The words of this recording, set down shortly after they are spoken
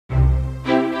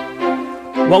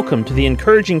Welcome to the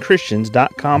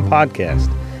EncouragingChristians.com podcast.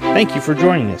 Thank you for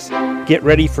joining us. Get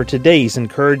ready for today's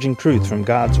encouraging truth from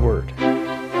God's Word.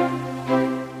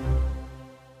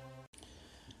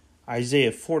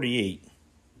 Isaiah 48,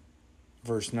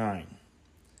 verse 9.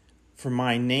 For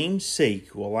my name's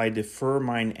sake will I defer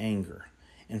mine anger,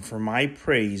 and for my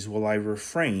praise will I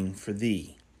refrain for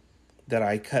thee, that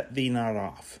I cut thee not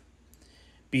off.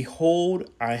 Behold,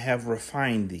 I have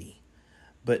refined thee,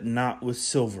 but not with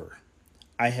silver.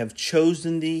 I have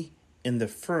chosen thee in the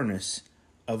furnace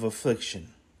of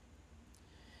affliction.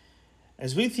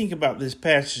 As we think about this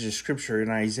passage of Scripture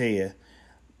in Isaiah,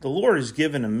 the Lord has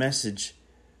given a message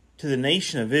to the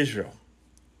nation of Israel.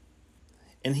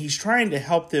 And He's trying to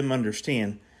help them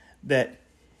understand that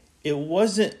it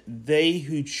wasn't they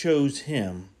who chose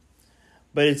Him,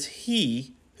 but it's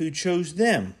He who chose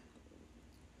them.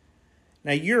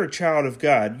 Now, you're a child of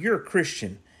God. You're a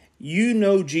Christian. You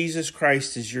know Jesus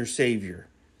Christ is your Savior.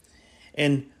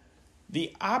 And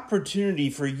the opportunity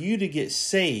for you to get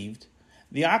saved,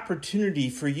 the opportunity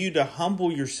for you to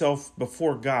humble yourself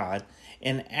before God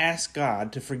and ask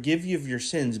God to forgive you of your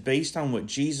sins based on what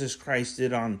Jesus Christ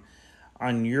did on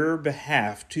your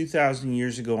behalf 2,000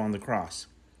 years ago on the cross.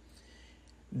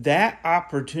 That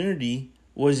opportunity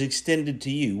was extended to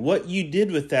you. What you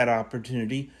did with that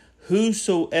opportunity,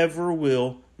 whosoever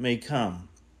will may come.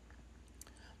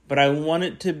 But I want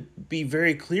it to be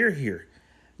very clear here.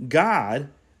 God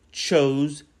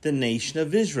chose the nation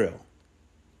of Israel.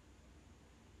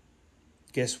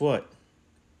 Guess what?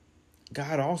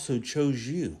 God also chose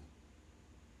you.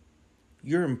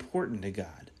 You're important to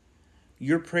God.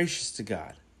 You're precious to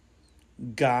God.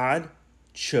 God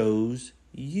chose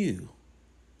you.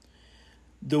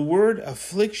 The word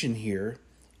affliction here,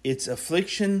 it's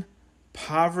affliction,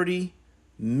 poverty,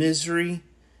 misery,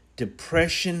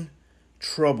 depression,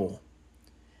 trouble.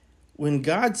 When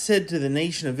God said to the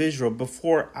nation of Israel,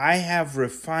 behold, I have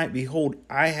refined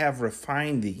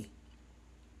thee,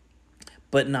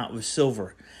 but not with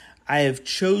silver. I have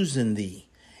chosen thee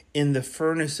in the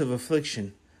furnace of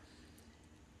affliction.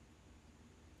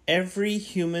 Every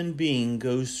human being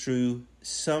goes through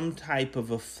some type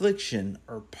of affliction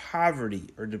or poverty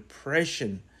or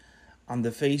depression on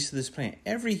the face of this planet.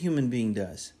 Every human being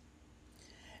does.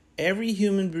 Every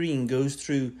human being goes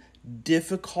through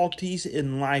difficulties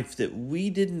in life that we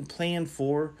didn't plan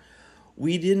for,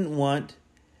 we didn't want.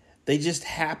 They just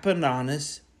happened on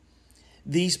us.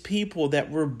 These people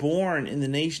that were born in the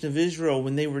nation of Israel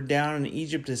when they were down in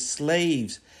Egypt as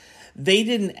slaves, they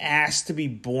didn't ask to be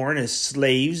born as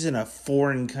slaves in a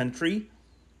foreign country,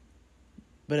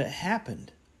 but it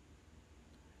happened.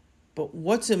 But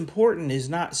what's important is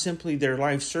not simply their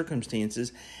life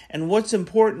circumstances, and what's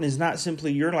important is not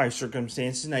simply your life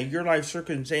circumstances. Now, your life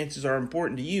circumstances are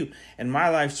important to you, and my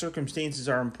life circumstances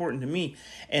are important to me,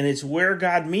 and it's where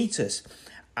God meets us.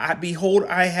 Behold,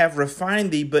 I have refined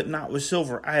thee, but not with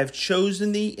silver. I have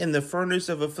chosen thee in the furnace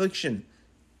of affliction.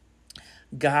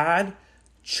 God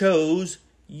chose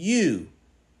you.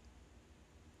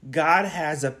 God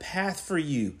has a path for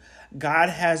you. God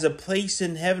has a place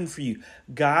in heaven for you.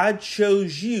 God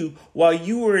chose you while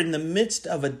you were in the midst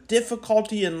of a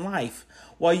difficulty in life,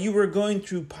 while you were going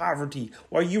through poverty,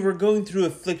 while you were going through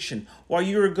affliction, while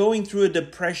you were going through a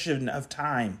depression of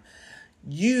time.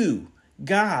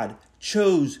 God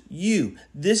chose you.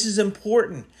 This is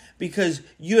important because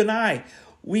you and I,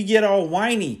 we get all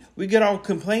whiny, we get all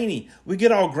complaining, we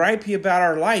get all gripey about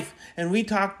our life, and we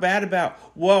talk bad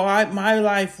about, my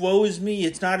life, woe is me,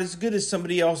 it's not as good as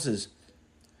somebody else's.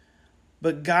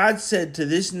 But God said to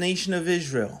this nation of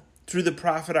Israel, through the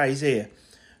prophet Isaiah,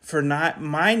 for not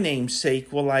my name's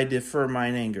sake will I defer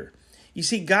mine anger. You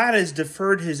see, God has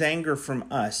deferred His anger from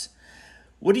us.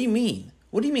 What do you mean?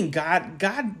 What do you mean God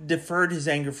deferred His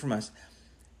anger from us?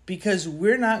 Because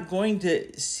we're not going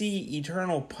to see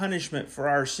eternal punishment for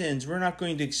our sins. We're not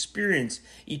going to experience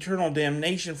eternal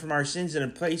damnation from our sins in a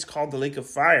place called the lake of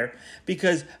fire,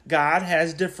 because God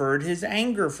has deferred His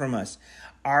anger from us.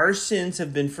 Our sins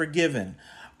have been forgiven.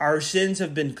 Our sins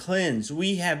have been cleansed.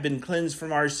 We have been cleansed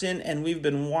from our sin, and we've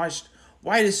been washed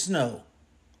white as snow.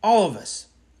 All of us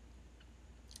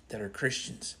that are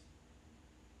Christians.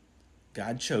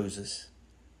 God chose us.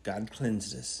 God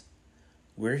cleansed us.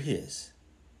 We're His.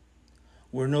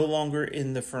 We're no longer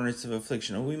in the furnace of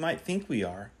affliction. Or we might think we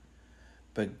are,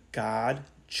 but God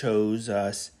chose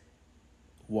us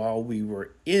while we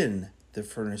were in the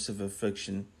furnace of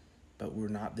affliction, but we're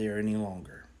not there any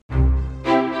longer.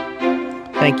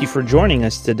 Thank you for joining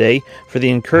us today for the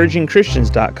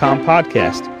EncouragingChristians.com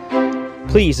podcast.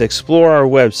 Please explore our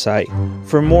website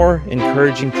for more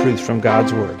encouraging truths from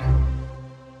God's Word.